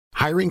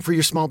Hiring for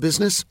your small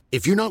business?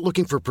 If you're not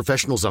looking for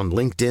professionals on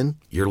LinkedIn,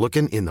 you're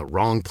looking in the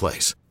wrong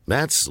place.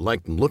 That's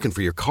like looking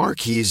for your car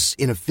keys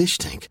in a fish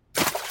tank.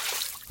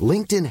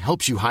 LinkedIn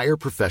helps you hire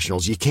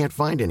professionals you can't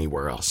find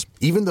anywhere else,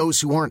 even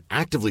those who aren't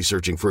actively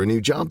searching for a new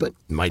job but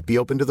might be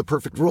open to the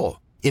perfect role.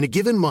 In a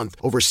given month,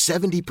 over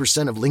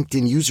 70% of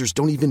LinkedIn users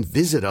don't even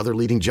visit other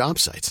leading job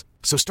sites.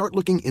 So start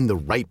looking in the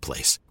right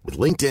place. With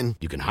LinkedIn,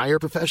 you can hire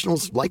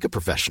professionals like a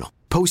professional.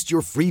 Post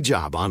your free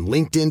job on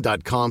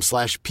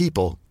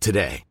linkedin.com/people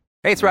today.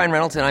 Hey, it's Ryan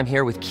Reynolds, and I'm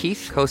here with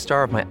Keith,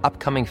 co-star of my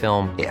upcoming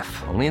film, If,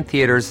 only in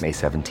theaters May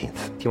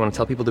 17th. Do you want to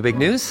tell people the big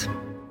news?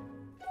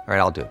 All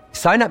right, I'll do it.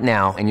 Sign up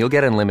now and you'll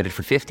get unlimited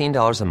for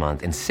 $15 a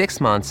month and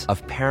 6 months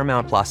of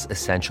Paramount Plus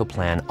Essential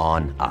Plan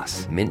on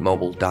us.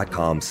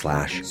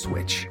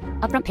 MintMobile.com/switch.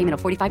 Upfront payment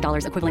of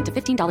 $45 equivalent to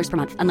 $15 per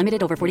month.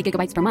 Unlimited over 40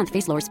 gigabytes per month.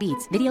 Face lower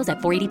speeds. Videos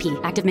at 480p.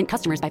 Active Mint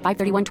customers by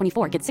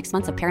 531.24 get 6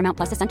 months of Paramount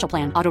Plus Essential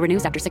Plan. Auto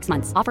renews after 6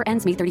 months. Offer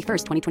ends May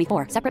 31st,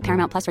 2024. Separate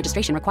Paramount Plus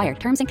registration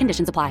required. Terms and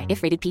conditions apply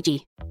if rated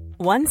PG.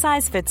 One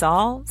size fits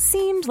all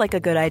seemed like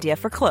a good idea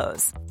for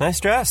clothes. Nice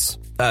dress.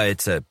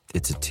 It's a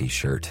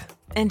t-shirt.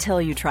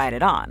 Until you tried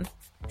it on.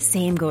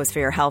 Same goes for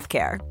your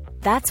healthcare.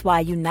 That's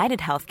why United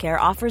Healthcare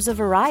offers a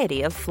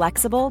variety of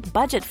flexible,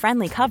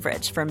 budget-friendly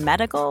coverage for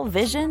medical,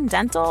 vision,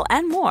 dental,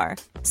 and more.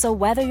 So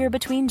whether you're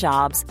between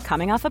jobs,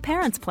 coming off a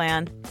parent's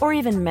plan, or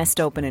even missed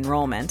open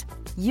enrollment,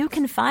 you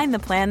can find the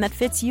plan that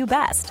fits you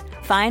best.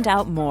 Find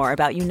out more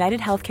about United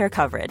Healthcare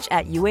coverage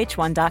at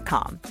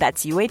uh1.com.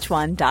 That's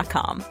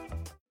uh1.com.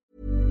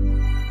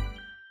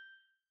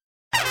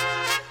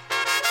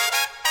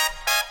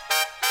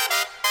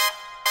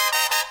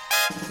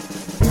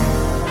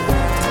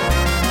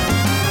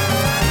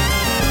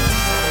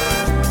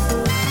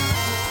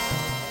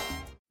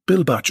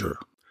 Bill Badger,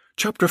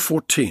 Chapter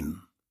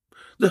 14,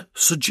 The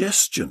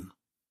Suggestion.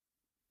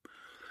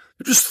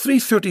 It was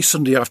 3:30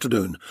 Sunday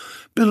afternoon.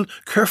 Bill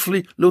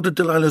carefully loaded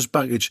Delilah's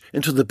baggage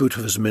into the boot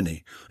of his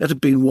Mini. It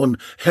had been one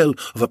hell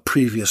of a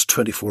previous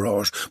 24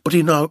 hours, but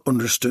he now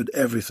understood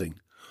everything.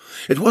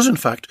 It was, in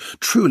fact,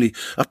 truly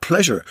a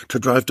pleasure to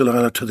drive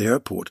Delilah to the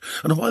airport,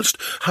 and whilst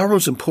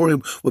Harold's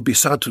Emporium would be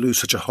sad to lose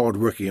such a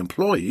hard-working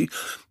employee,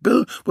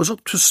 Bill was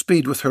up to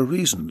speed with her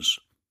reasons.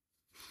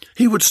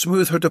 He would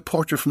smooth her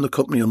departure from the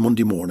company on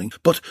Monday morning,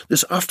 but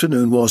this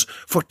afternoon was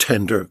for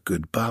tender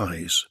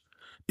goodbyes.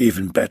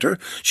 Even better,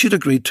 she'd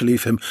agreed to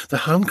leave him the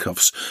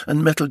handcuffs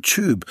and metal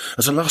tube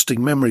as a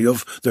lasting memory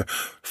of their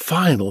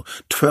final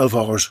 12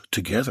 hours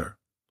together.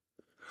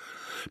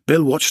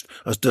 Bill watched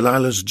as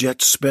Delilah's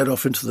jet sped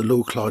off into the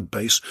low-cloud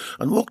base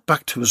and walked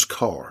back to his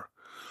car.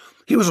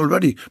 He was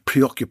already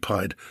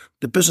preoccupied.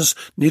 The business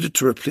needed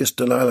to replace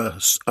Delilah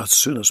as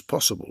soon as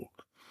possible.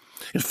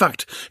 In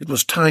fact, it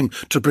was time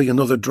to bring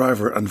another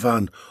driver and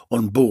van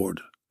on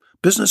board.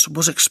 Business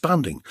was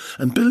expanding,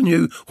 and Bill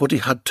knew what he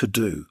had to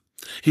do.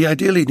 He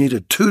ideally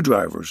needed 2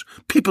 drivers,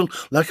 people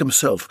like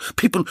himself,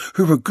 people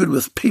who were good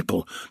with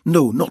people.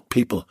 No, not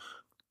people,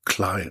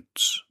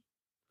 clients.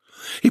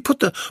 He put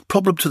the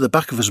problem to the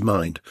back of his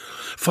mind.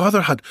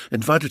 Father had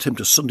invited him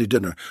to Sunday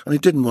dinner, and he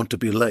didn't want to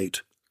be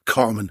late.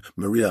 Carmen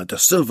Maria da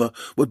Silva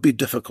would be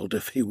difficult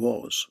if he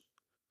was.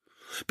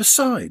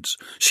 Besides,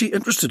 she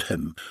interested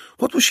him.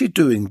 What was she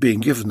doing being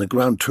given the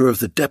grand tour of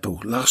the depot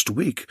last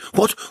week?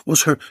 What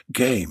was her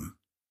game?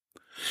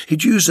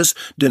 He'd use this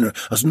dinner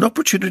as an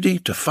opportunity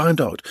to find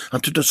out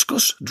and to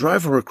discuss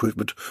driver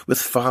recruitment with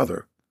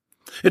Father.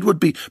 It would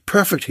be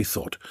perfect, he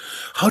thought,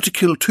 how to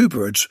kill 2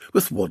 birds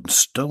with 1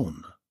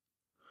 stone.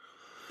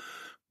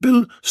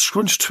 Bill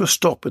scrunched to a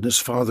stop in his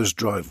father's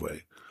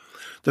driveway.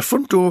 The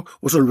front door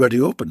was already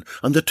open,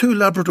 and the 2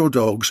 Labrador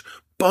dogs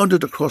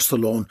bounded across the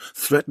lawn,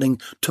 threatening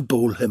to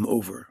bowl him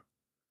over.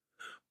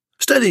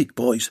 "Steady,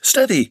 boys,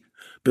 steady!"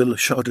 Bill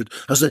shouted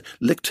as they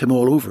licked him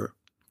all over.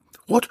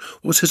 What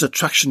was his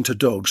attraction to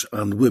dogs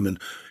and women,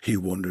 he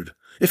wondered.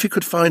 If he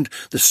could find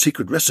the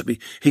secret recipe,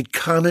 he'd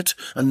can it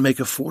and make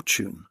a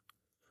fortune.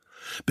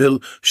 Bill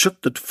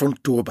shut the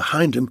front door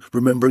behind him,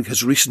 remembering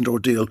his recent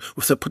ordeal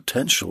with a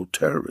potential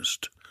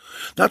terrorist.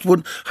 That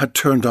one had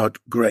turned out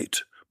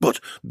great, but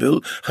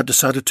Bill had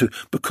decided to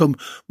become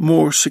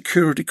more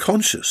security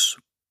conscious.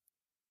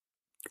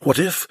 What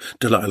if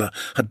Delilah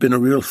had been a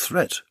real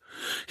threat?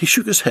 He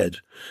shook his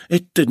head.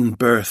 It didn't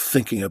bear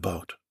thinking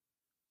about.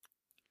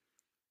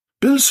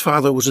 Bill's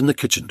father was in the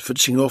kitchen,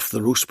 finishing off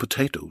the roast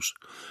potatoes.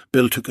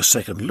 Bill took a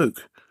second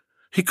look.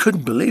 He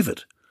couldn't believe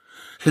it.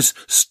 His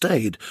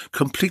staid,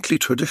 completely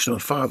traditional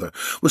father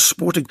was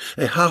sporting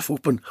a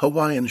half-open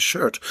Hawaiian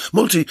shirt,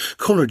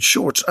 multi-coloured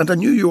shorts, and a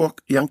New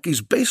York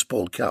Yankees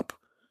baseball cap.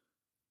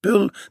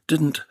 Bill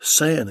didn't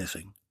say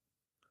anything.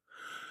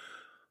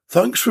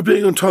 "Thanks for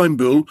being on time,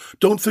 Bill.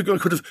 Don't think I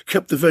could have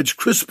kept the veg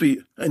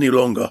crispy any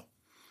longer."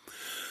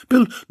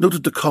 Bill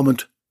noted the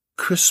comment,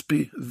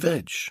 crispy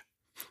veg.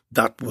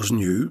 That was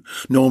new.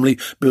 Normally,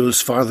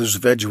 Bill's father's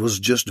veg was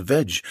just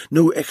veg.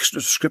 No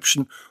extra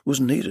description was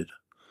needed.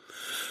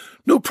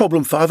 "No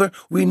problem, Father.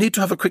 We need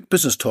to have a quick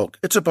business talk.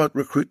 It's about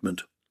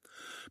recruitment."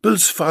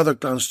 Bill's father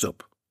glanced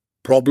up.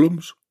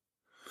 "Problems?"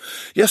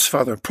 Yes,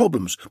 father,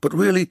 problems, but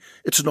really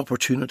it's an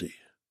opportunity.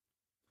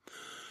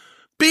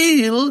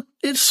 Bill,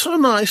 it's so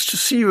nice to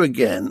see you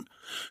again.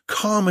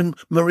 Carmen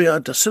Maria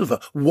da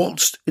Silva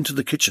waltzed into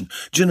the kitchen,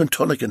 gin and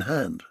tonic in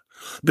hand.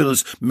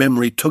 Bill's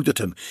memory tugged at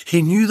him.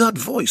 He knew that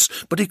voice,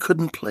 but he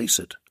couldn't place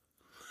it.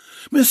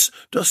 Miss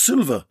da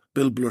Silva,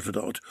 Bill blurted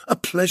out. A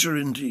pleasure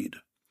indeed.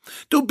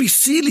 Don't be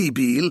silly,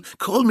 Bill.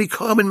 Call me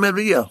Carmen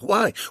Maria.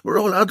 Why, we're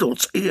all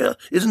adults here.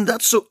 Isn't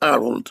that so,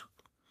 Harold?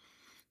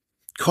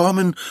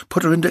 Carmen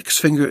put her index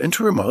finger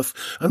into her mouth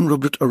and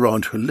rubbed it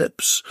around her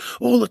lips,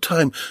 all the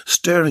time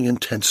staring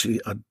intensely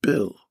at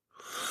Bill.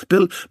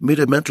 Bill made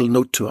a mental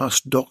note to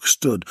ask Doc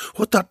Stud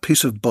what that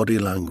piece of body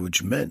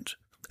language meant.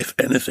 If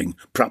anything,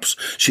 perhaps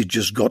she'd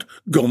just got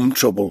gum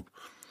trouble.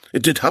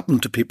 It did happen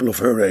to people of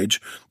her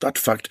age. That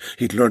fact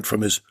he'd learnt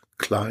from his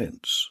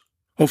clients.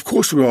 Of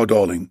course we are,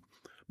 darling.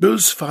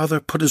 Bill's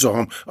father put his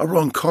arm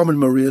around Carmen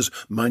Maria's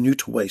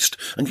minute waist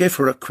and gave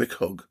her a quick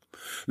hug.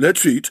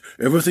 Let's eat.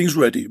 Everything's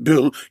ready.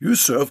 Bill, you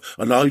serve,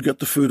 and I'll get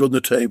the food on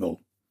the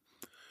table.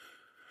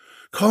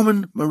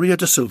 Carmen Maria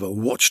da Silva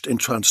watched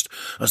entranced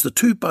as the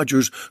two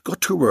Badgers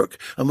got to work,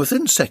 and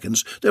within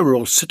seconds they were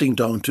all sitting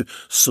down to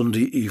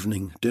Sunday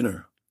evening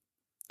dinner.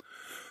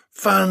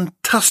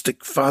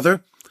 Fantastic,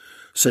 father,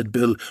 said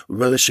Bill,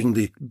 relishing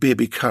the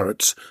baby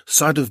carrots,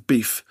 side of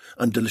beef,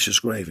 and delicious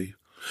gravy.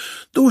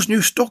 Those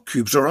new stock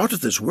cubes are out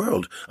of this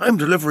world. I'm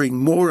delivering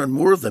more and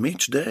more of them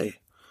each day.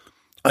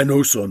 I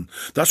know, son.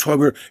 That's why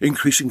we're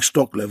increasing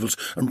stock levels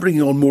and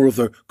bringing on more of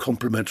their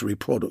complementary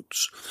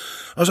products.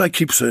 As I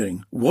keep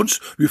saying, once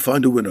you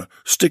find a winner,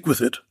 stick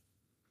with it.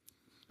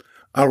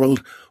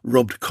 Harold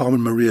rubbed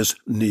Carmen Maria's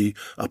knee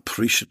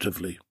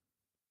appreciatively.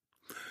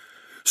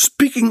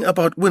 Speaking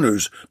about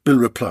winners, Bill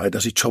replied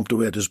as he chomped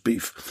away at his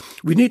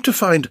beef, we need to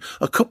find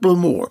a couple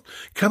more.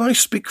 Can I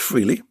speak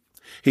freely?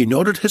 He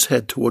nodded his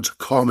head towards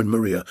Carmen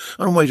Maria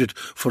and waited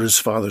for his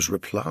father's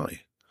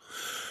reply.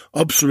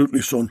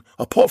 Absolutely, son.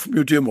 Apart from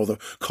your dear mother,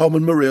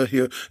 Carmen Maria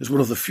here is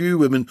one of the few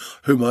women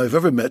whom I have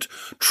ever met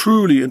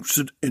truly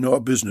interested in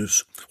our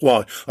business.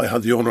 Why, I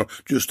had the honour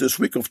just this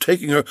week of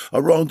taking her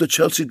around the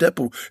Chelsea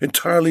depot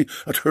entirely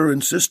at her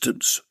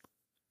insistence.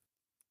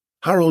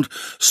 Harold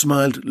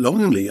smiled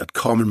longingly at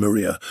Carmen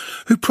Maria,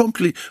 who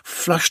promptly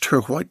flashed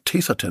her white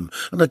teeth at him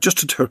and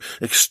adjusted her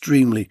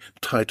extremely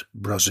tight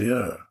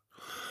brassiere.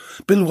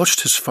 Bill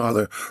watched his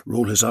father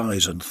roll his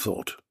eyes and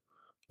thought,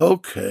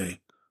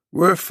 OK,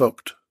 we're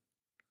fucked.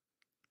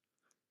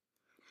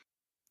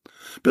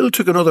 Bill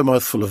took another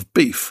mouthful of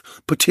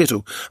beef,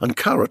 potato and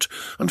carrot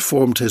and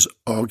formed his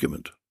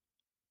argument.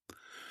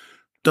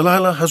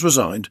 Delilah has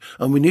resigned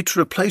and we need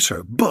to replace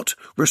her, but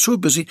we're so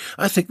busy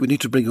I think we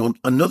need to bring on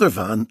another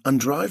van and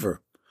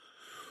driver.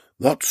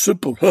 That's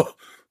simple,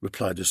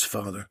 replied his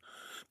father.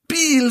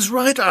 Bill's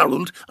right,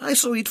 Harold. I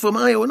saw it for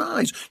my own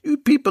eyes. You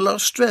people are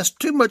stressed.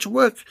 Too much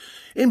work.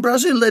 In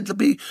Brazil they'll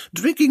be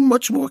drinking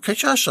much more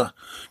cachaça.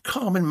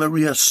 Carmen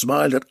Maria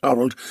smiled at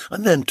Harold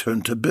and then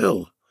turned to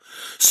Bill.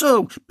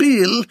 So,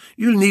 Bill,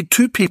 you'll need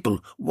 2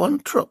 people, 1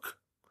 truck.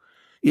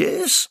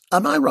 Yes,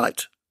 am I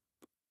right?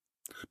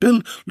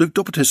 Bill looked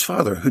up at his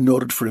father, who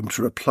nodded for him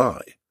to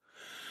reply.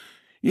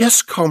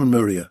 Yes, Carmen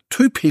Maria,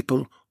 2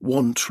 people,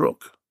 1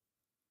 truck.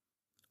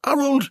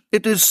 Harold,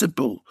 it is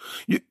simple.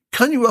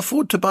 Can you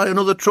afford to buy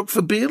another truck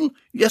for Bill?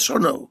 Yes or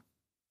no?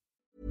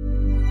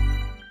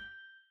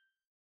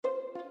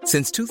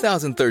 Since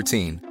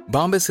 2013,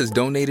 Bombas has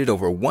donated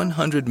over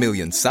 100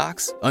 million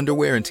socks,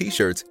 underwear, and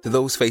T-shirts to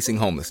those facing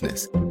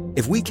homelessness.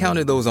 If we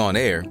counted those on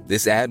air,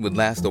 this ad would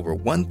last over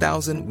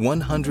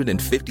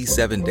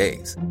 1,157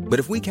 days. But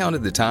if we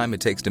counted the time it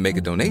takes to make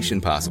a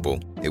donation possible,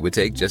 it would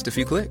take just a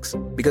few clicks.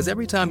 Because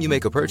every time you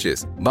make a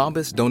purchase,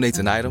 Bombas donates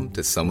an item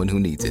to someone who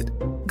needs it.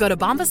 Go to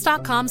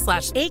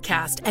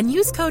bombas.com/ACAST and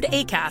use code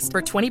ACAST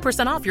for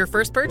 20% off your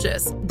first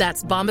purchase.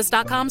 That's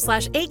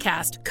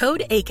bombas.com/ACAST,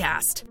 code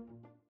ACAST.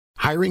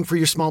 Hiring for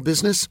your small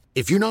business?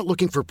 If you're not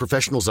looking for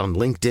professionals on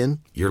LinkedIn,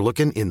 you're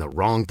looking in the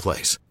wrong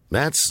place.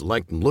 That's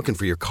like looking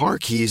for your car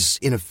keys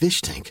in a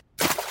fish tank.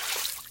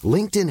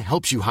 LinkedIn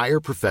helps you hire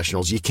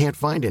professionals you can't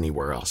find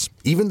anywhere else,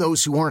 even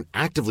those who aren't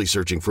actively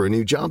searching for a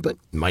new job but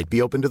might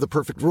be open to the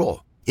perfect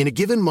role. In a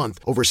given month,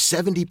 over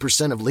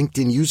 70% of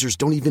LinkedIn users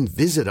don't even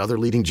visit other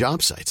leading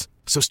job sites.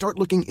 So start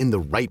looking in the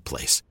right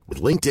place.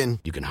 With LinkedIn,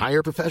 you can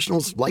hire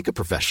professionals like a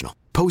professional.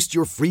 Post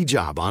your free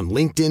job on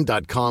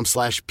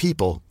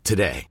linkedin.com/people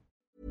today.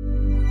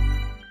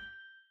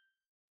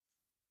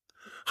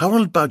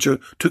 Harold Badger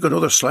took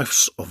another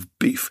slice of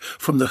beef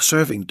from the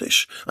serving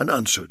dish and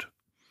answered.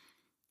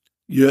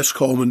 Yes,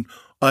 Carmen,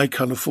 I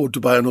can afford to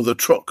buy another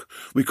truck.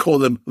 We call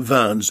them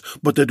vans,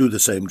 but they do the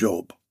same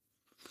job.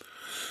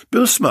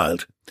 Bill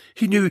smiled.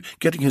 He knew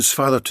getting his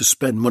father to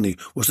spend money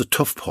was the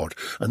tough part,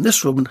 and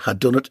this woman had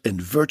done it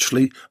in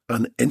virtually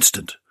an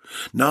instant.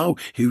 Now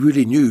he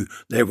really knew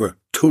they were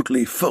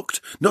totally fucked.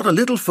 Not a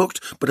little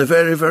fucked, but a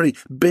very, very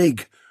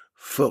big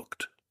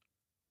fucked.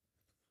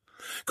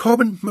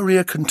 Carmen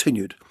Maria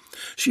continued.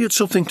 She had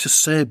something to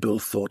say, Bill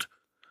thought,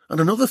 And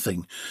another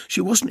thing,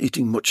 she wasn't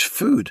eating much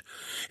food.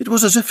 It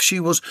was as if she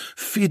was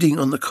feeding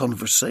on the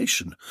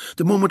conversation,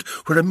 the moment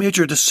where a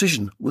major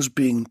decision was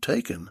being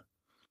taken.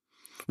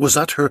 Was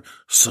that her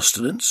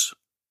sustenance?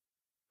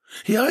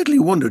 He idly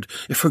wondered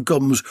if her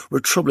gums were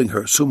troubling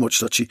her so much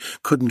that she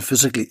couldn't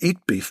physically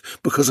eat beef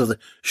because of the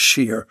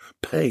sheer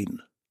pain.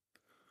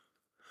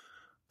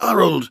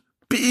 "Harold,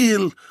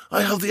 Bill,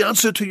 I have the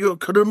answer to your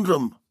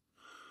conundrum."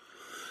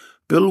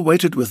 Bill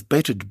waited with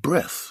bated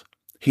breath.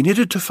 He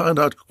needed to find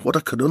out what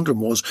a conundrum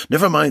was,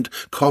 never mind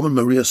Carmen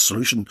Maria's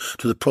solution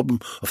to the problem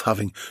of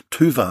having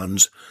 2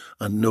 vans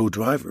and no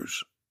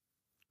drivers.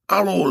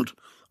 "Harold,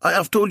 I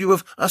have told you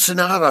of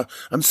Asinara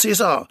and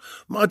Cesar,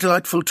 my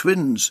delightful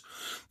twins.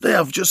 They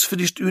have just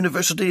finished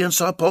university in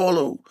Sao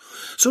Paulo,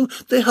 so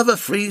they have a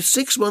free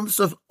 6 months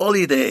of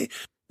holiday.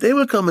 They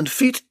will come and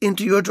fit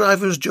into your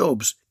driver's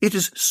jobs. It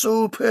is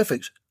so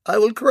perfect. I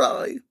will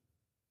cry."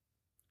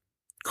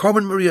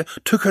 Carmen Maria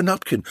took her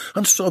napkin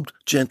and sobbed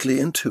gently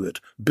into it.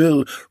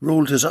 Bill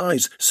rolled his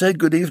eyes, said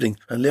good evening,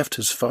 and left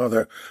his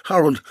father,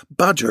 Harold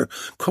Badger,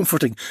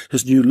 comforting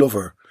his new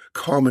lover,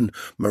 Carmen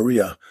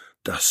Maria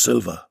da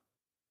Silva.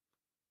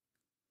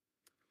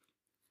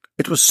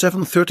 It was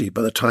 7:30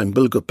 by the time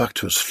Bill got back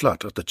to his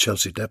flat at the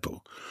Chelsea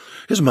depot.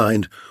 His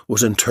mind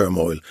was in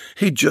turmoil.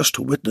 He'd just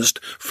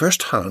witnessed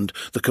firsthand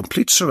the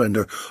complete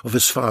surrender of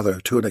his father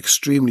to an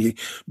extremely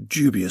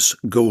dubious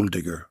gold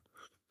digger.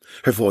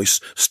 Her voice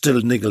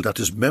still niggled at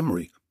his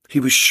memory. He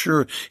was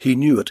sure he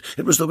knew it.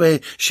 It was the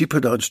way she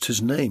pronounced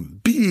his name.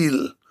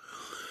 Bill.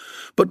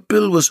 But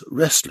Bill was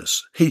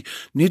restless. He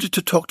needed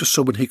to talk to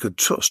someone he could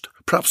trust.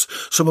 Perhaps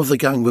some of the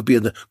gang would be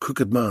in the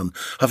Crooked Man,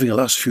 having a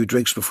last few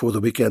drinks before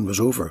the weekend was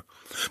over.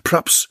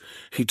 Perhaps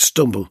he'd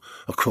stumble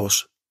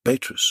across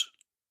Beatrice.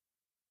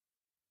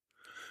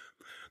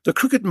 The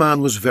Crooked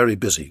Man was very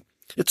busy.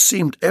 It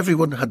seemed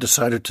everyone had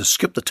decided to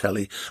skip the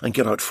telly and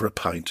get out for a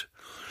pint.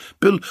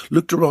 Bill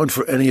looked around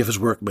for any of his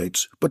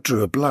workmates, but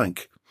drew a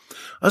blank.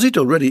 As he'd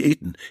already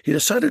eaten, he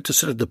decided to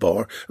sit at the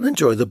bar and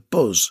enjoy the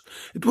buzz.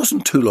 It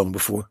wasn't too long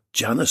before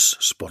Janice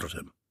spotted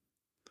him.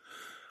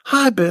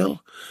 "Hi,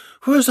 Bill.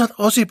 Where's that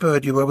Aussie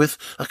bird you were with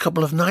a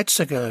couple of nights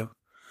ago?"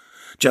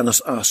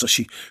 Janice asked as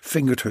she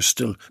fingered her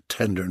still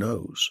tender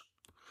nose.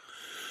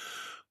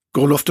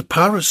 "Gone off to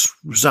Paris,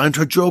 resigned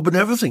her job and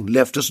everything,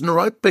 left us in a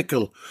right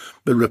pickle,"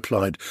 Bill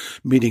replied,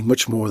 meaning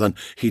much more than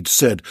he'd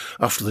said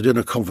after the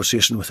dinner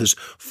conversation with his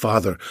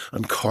father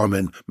and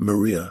Carmen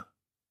Maria.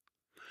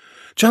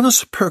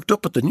 Janice perked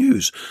up at the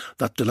news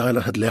that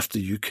Delilah had left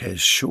the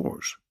UK's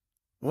shores.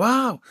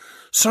 "Wow,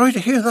 sorry to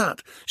hear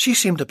that. She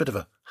seemed a bit of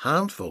a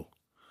handful."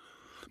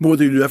 "More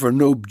than you ever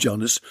know,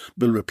 Janice,"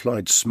 Bill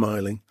replied,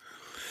 smiling.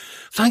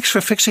 "Thanks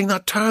for fixing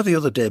that tire the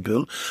other day,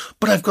 Bill,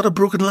 but I've got a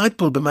broken light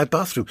bulb in my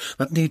bathroom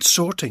that needs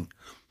sorting.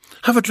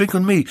 Have a drink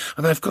on me,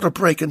 and I've got a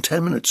break in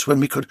 10 minutes when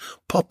we could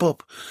pop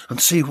up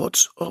and see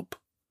what's up."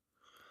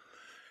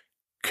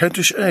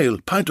 "Kentish ale,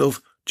 pint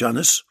of,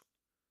 Janice."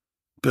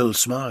 Bill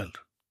smiled.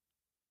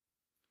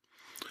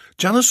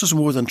 Janice was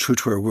more than true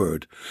to her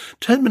word.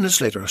 10 minutes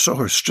later I saw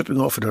her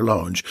stripping off in her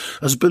lounge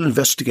as Bill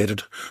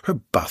investigated her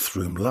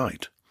bathroom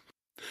light.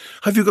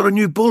 "Have you got a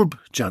new bulb,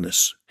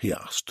 Janice?" he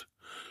asked.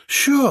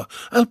 "Sure,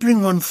 I'll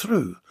bring one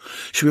through,"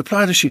 she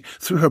replied as she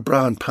threw her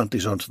bra and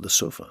panties onto the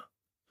sofa.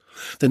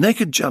 The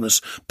naked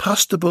Janice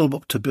passed the bulb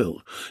up to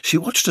Bill. She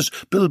watched as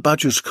Bill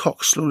Badger's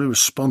cock slowly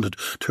responded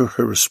to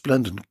her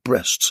resplendent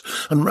breasts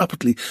and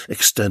rapidly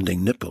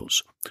extending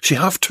nipples. She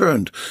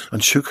half-turned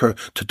and shook her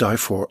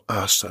to-die-for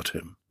ass at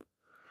him.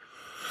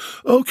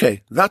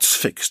 "Okay, that's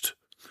fixed."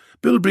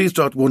 Bill breathed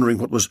out, wondering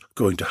what was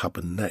going to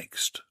happen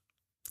next.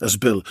 As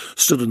Bill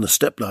stood on the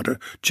stepladder,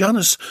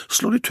 Janice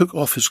slowly took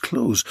off his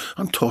clothes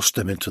and tossed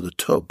them into the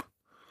tub.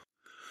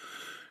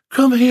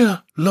 "Come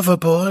here, lover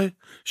boy,"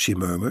 she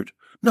murmured.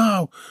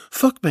 "Now,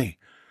 fuck me.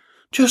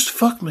 Just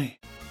fuck me."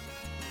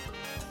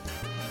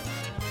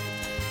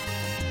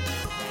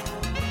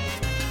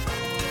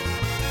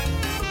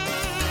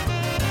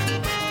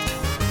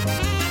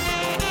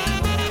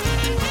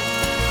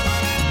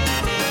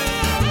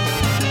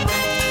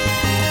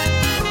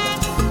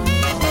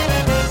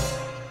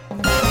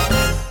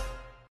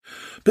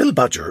 Bill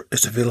Badger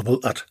is available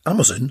at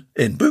Amazon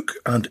in book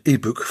and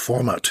ebook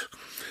format.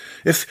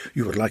 If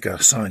you would like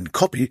a signed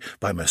copy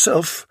by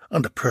myself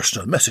and a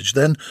personal message,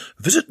 then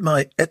visit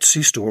my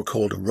Etsy store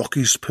called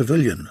Rocky's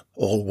Pavilion,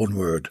 all one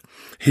word.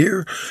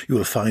 Here you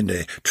will find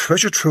a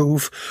treasure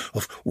trove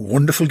of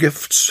wonderful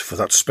gifts for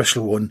that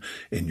special one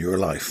in your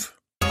life.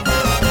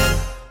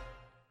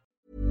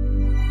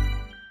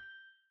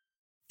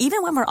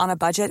 Even when we're on a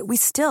budget, we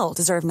still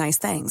deserve nice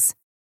things.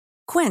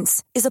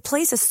 Quince is a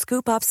place to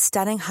scoop up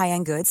stunning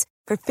high-end goods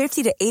for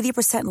 50 to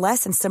 80%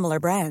 less than similar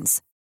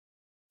brands.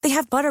 They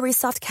have buttery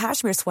soft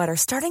cashmere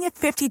sweaters starting at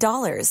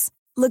 $50,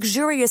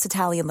 luxurious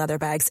Italian leather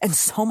bags, and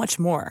so much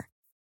more.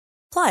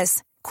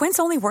 Plus, Quince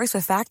only works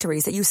with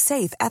factories that use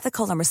safe,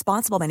 ethical, and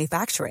responsible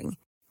manufacturing.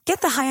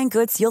 Get the high-end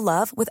goods you'll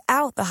love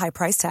without the high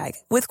price tag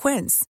with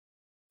Quince.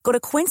 Go to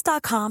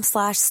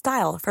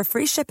quince.com/style for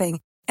free shipping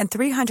and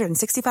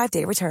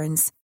 365-day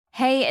returns.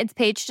 Hey, it's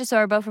Paige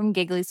DeSorbo from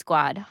Giggly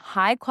Squad.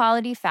 High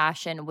quality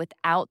fashion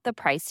without the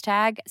price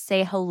tag.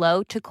 Say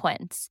hello to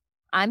Quince.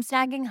 I'm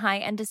snagging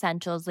high-end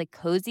essentials like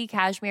cozy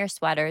cashmere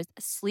sweaters,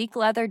 sleek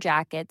leather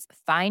jackets,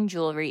 fine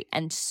jewelry,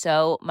 and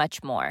so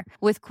much more.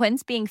 With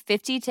Quince being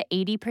 50 to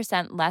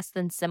 80% less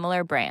than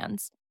similar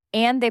brands.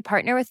 And they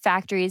partner with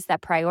factories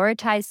that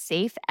prioritize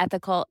safe,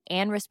 ethical,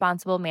 and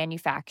responsible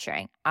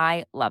manufacturing.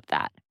 I love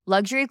that.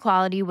 Luxury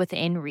quality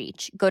within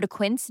reach. Go to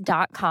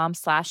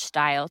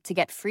quince.com/style to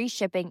get free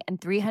shipping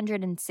and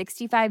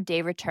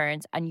 365-day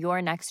returns on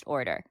your next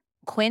order.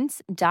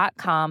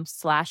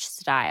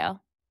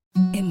 Quince.com/style.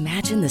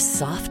 Imagine the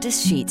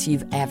softest sheets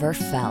you've ever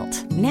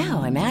felt.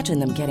 Now imagine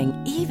them getting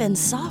even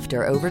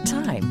softer over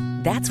time.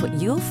 That's what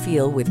you'll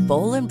feel with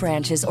Boll &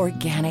 Branch's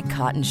organic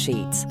cotton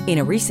sheets. In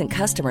a recent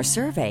customer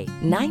survey,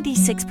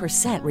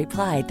 96%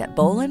 replied that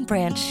Boll &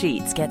 Branch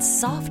sheets get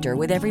softer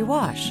with every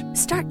wash.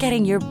 Start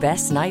getting your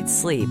best night's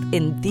sleep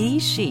in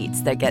these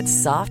sheets that get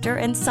softer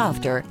and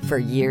softer for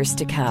years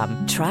to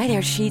come. Try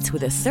their sheets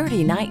with a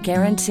 30-night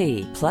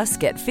guarantee. Plus,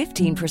 get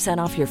 15%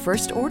 off your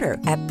first order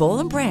at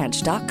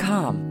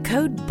bollandbranch.com.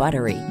 Code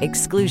BUTTERY.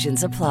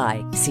 Exclusions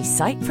apply. See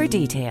site for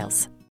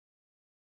details.